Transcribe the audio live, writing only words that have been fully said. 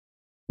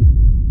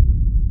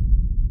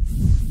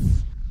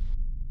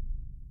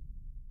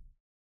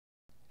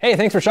Hey,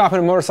 thanks for shopping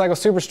at Motorcycle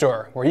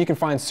Superstore, where you can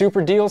find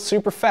super deals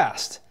super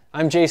fast.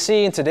 I'm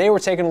JC, and today we're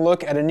taking a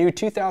look at a new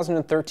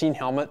 2013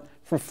 helmet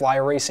from Fly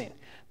Racing.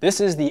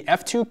 This is the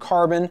F2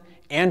 Carbon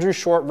Andrew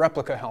Short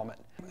replica helmet.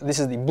 This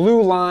is the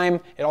blue lime.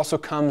 It also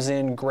comes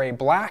in gray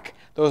black.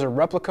 Those are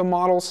replica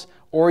models.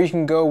 Or you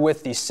can go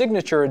with the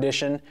signature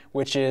edition,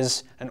 which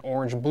is an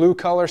orange blue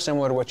color,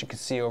 similar to what you can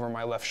see over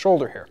my left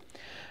shoulder here.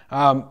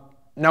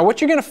 Now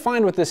what you're going to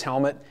find with this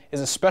helmet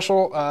is a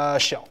special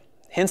shell.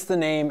 Hence the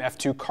name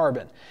F2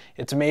 Carbon.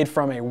 It's made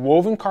from a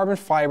woven carbon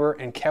fiber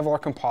and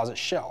Kevlar composite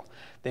shell.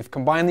 They've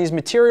combined these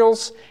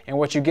materials, and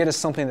what you get is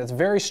something that's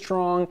very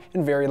strong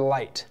and very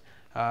light.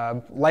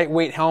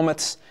 Lightweight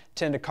helmets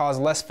tend to cause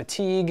less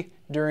fatigue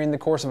during the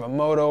course of a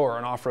moto or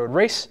an off-road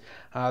race.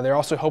 They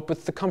also help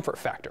with the comfort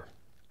factor.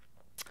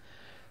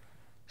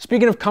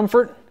 Speaking of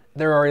comfort,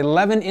 there are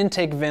 11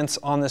 intake vents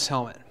on this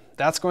helmet.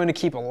 That's going to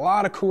keep a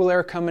lot of cool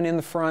air coming in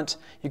the front.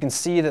 You can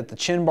see that the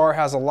chin bar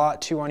has a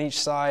lot too on each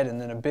side,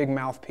 and then a big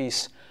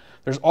mouthpiece.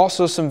 There's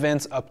also some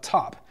vents up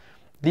top.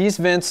 These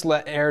vents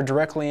let air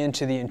directly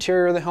into the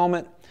interior of the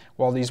helmet,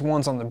 while these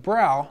ones on the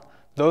brow,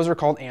 those are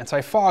called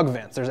anti-fog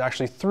vents. There's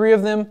actually 3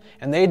 of them,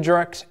 and they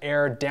direct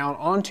air down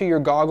onto your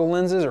goggle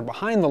lenses or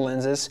behind the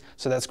lenses,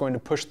 so that's going to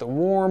push the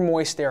warm,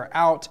 moist air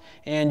out,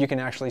 and you can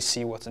actually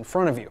see what's in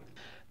front of you.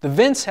 The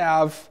vents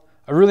have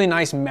a really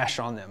nice mesh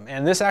on them,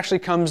 and this actually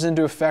comes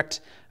into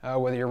effect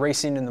whether you're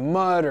racing in the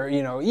mud or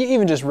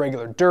even just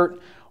regular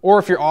dirt, or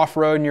if you're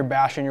off-road and you're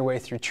bashing your way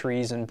through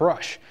trees and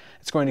brush.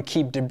 It's going to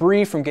keep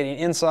debris from getting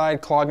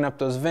inside, clogging up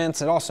those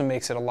vents. It also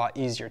makes it a lot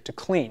easier to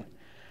clean.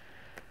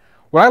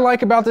 What I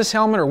like about this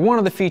helmet, or one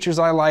of the features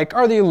I like,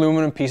 are the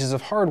aluminum pieces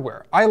of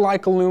hardware. I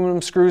like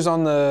aluminum screws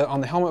on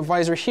the helmet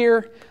visor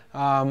here.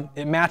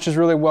 It matches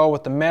really well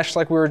with the mesh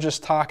like we were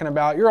just talking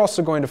about. You're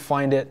also going to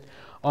find it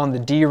on the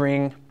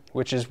D-ring,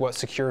 which is what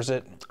secures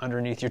it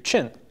underneath your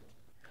chin.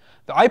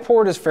 The eye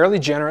port is fairly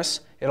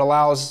generous. It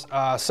allows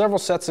several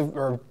sets of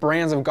or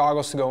brands of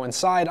goggles to go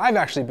inside. I've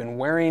actually been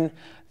wearing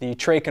the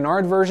Trey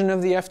Canard version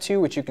of the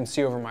F2, which you can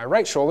see over my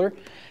right shoulder,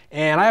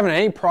 and I haven't had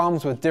any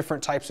problems with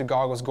different types of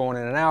goggles going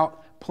in and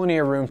out. Plenty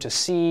of room to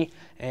see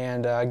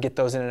and get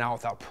those in and out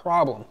without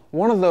problem.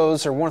 One of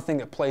those, or one thing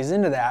that plays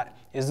into that,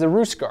 is the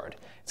roost guard.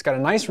 It's got a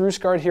nice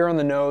roost guard here on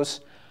the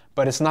nose,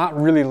 but it's not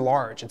really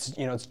large. It's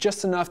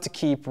just enough to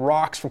keep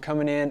rocks from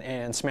coming in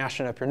and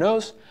smashing up your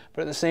nose,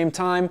 but at the same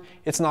time,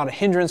 it's not a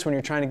hindrance when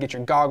you're trying to get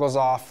your goggles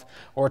off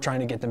or trying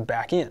to get them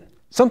back in.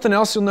 Something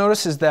else you'll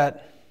notice is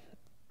that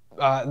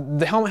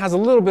the helmet has a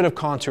little bit of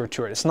contour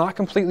to it. It's not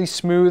completely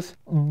smooth,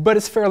 but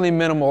it's fairly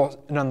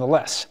minimal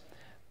nonetheless.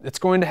 It's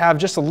going to have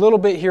just a little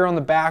bit here on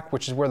the back,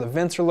 which is where the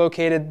vents are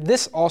located.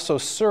 This also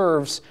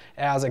serves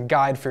as a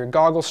guide for your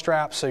goggle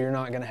strap, so you're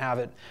not going to have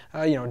it,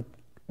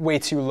 way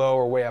too low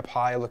or way up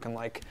high looking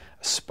like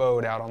a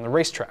spode out on the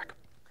racetrack.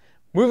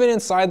 Moving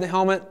inside the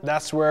helmet,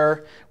 that's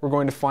where we're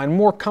going to find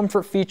more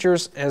comfort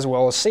features as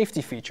well as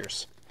safety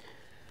features.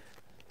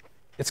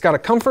 It's got a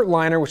comfort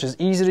liner, which is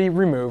easy to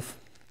remove,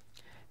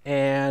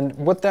 and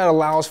what that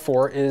allows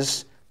for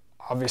is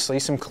obviously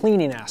some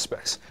cleaning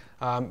aspects.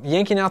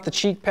 Yanking out the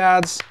cheek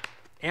pads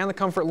and the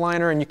comfort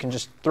liner, and you can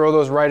just throw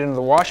those right into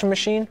the washing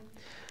machine.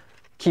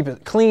 Keep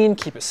it clean,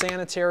 keep it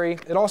sanitary.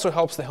 It also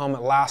helps the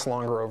helmet last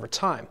longer over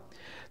time.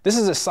 This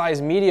is a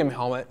size medium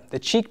helmet. The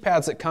cheek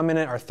pads that come in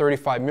it are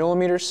 35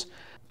 millimeters.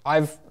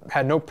 I've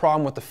had no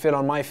problem with the fit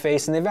on my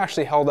face, and they've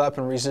actually held up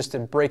and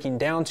resisted breaking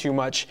down too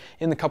much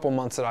in the couple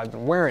months that I've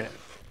been wearing it.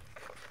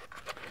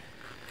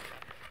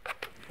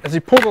 As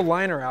you pull the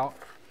liner out,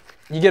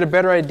 you get a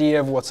better idea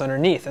of what's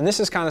underneath, and this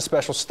is kind of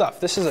special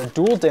stuff. This is a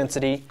dual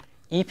density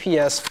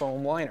EPS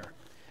foam liner.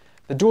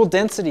 The dual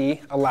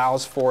density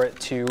allows for it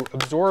to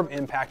absorb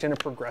impact in a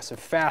progressive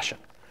fashion.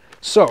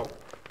 So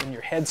when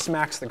your head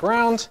smacks the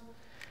ground,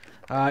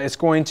 it's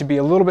going to be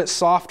a little bit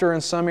softer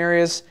in some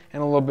areas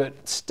and a little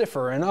bit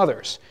stiffer in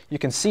others. You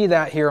can see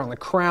that here on the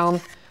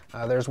crown.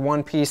 There's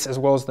one piece as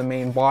well as the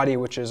main body,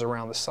 which is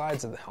around the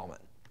sides of the helmet.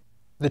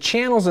 The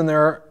channels in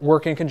there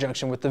work in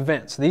conjunction with the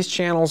vents. These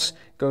channels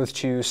go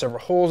to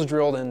several holes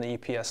drilled in the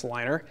EPS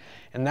liner,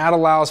 and that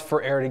allows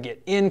for air to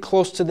get in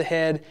close to the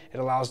head. It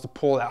allows to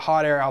pull that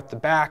hot air out the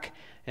back,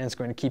 and it's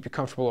going to keep you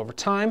comfortable over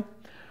time.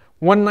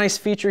 One nice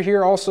feature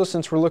here also,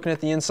 since we're looking at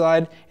the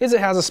inside, is it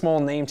has a small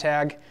name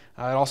tag.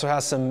 It also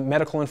has some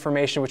medical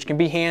information, which can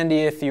be handy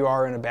if you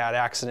are in a bad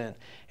accident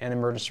and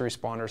emergency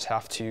responders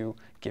have to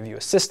give you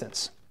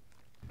assistance.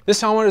 This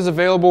helmet is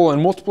available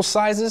in multiple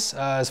sizes.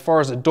 As far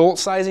as adult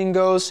sizing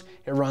goes,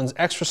 it runs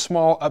extra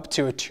small up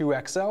to a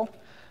 2XL.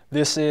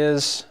 This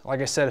is, like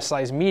I said, a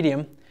size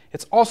medium.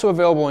 It's also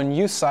available in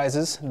youth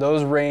sizes.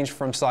 Those range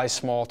from size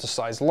small to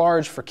size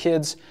large for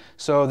kids,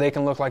 so they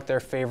can look like their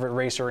favorite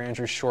racer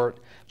Andrew Short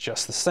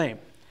just the same.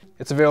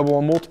 It's available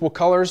in multiple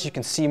colors. You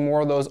can see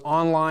more of those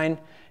online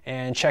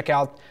and check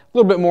out a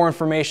little bit more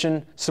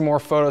information, some more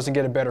photos, and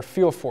get a better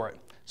feel for it.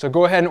 So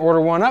go ahead and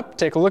order one up,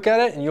 take a look at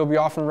it, and you'll be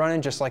off and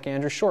running just like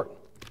Andrew Short.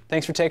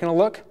 Thanks for taking a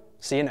look.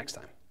 See you next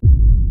time.